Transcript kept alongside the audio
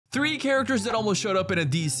3 characters that almost showed up in a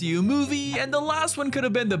DCEU movie, and the last one could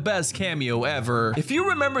have been the best cameo ever. If you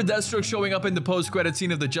remember Deathstroke showing up in the post-credit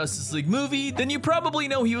scene of the Justice League movie, then you probably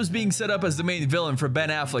know he was being set up as the main villain for Ben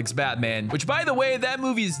Affleck's Batman, which by the way, that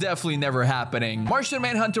movie is definitely never happening. Martian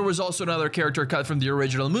Manhunter was also another character cut from the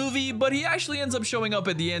original movie, but he actually ends up showing up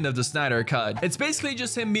at the end of the Snydercut. It's basically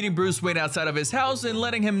just him meeting Bruce Wayne outside of his house and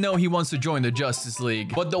letting him know he wants to join the Justice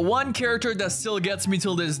League. But the one character that still gets me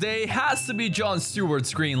till this day has to be Jon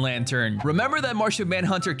Stewart's Green Lantern. Remember that Martian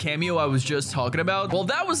Manhunter cameo I was just talking about? Well,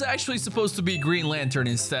 that was actually supposed to be Green Lantern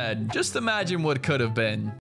instead. Just imagine what could have been.